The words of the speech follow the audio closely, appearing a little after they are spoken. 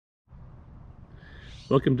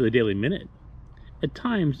Welcome to the Daily Minute. At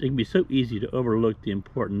times, it can be so easy to overlook the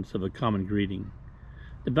importance of a common greeting.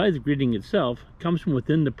 The value of the greeting itself comes from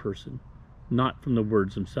within the person, not from the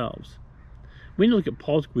words themselves. We need to look at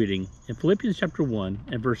Paul's greeting in Philippians chapter 1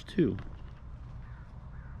 and verse 2.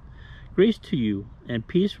 Grace to you and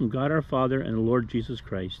peace from God our Father and the Lord Jesus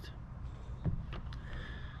Christ.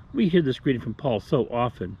 We hear this greeting from Paul so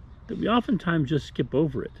often that we oftentimes just skip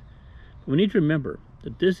over it. But we need to remember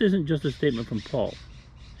that this isn't just a statement from Paul.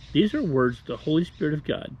 These are words the Holy Spirit of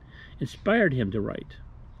God inspired him to write.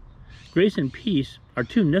 Grace and peace are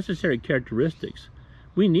two necessary characteristics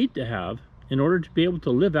we need to have in order to be able to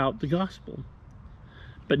live out the gospel.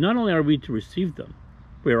 But not only are we to receive them,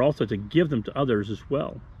 we are also to give them to others as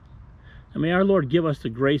well. And may our Lord give us the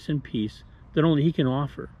grace and peace that only He can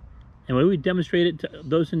offer, and may we demonstrate it to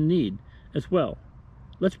those in need as well.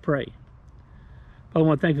 Let's pray. Father, I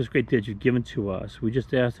want to thank this great day that you've given to us. We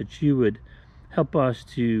just ask that you would help us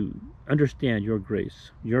to understand your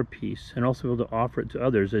grace, your peace, and also be able to offer it to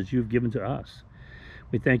others as you've given to us.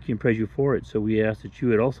 We thank you and praise you for it. So we ask that you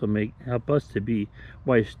would also help us to be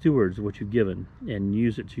wise stewards of what you've given and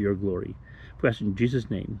use it to your glory. We ask in Jesus'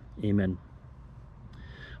 name, amen.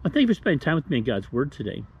 Well, thank you for spending time with me in God's Word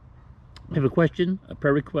today. If you have a question, a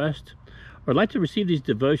prayer request, or would like to receive these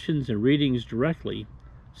devotions and readings directly,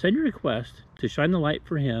 send your request to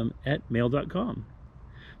shinethelightforhim@mail.com.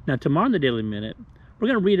 Now, tomorrow in the Daily Minute, we're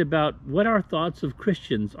going to read about what our thoughts of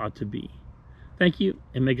Christians ought to be. Thank you,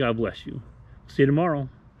 and may God bless you. See you tomorrow.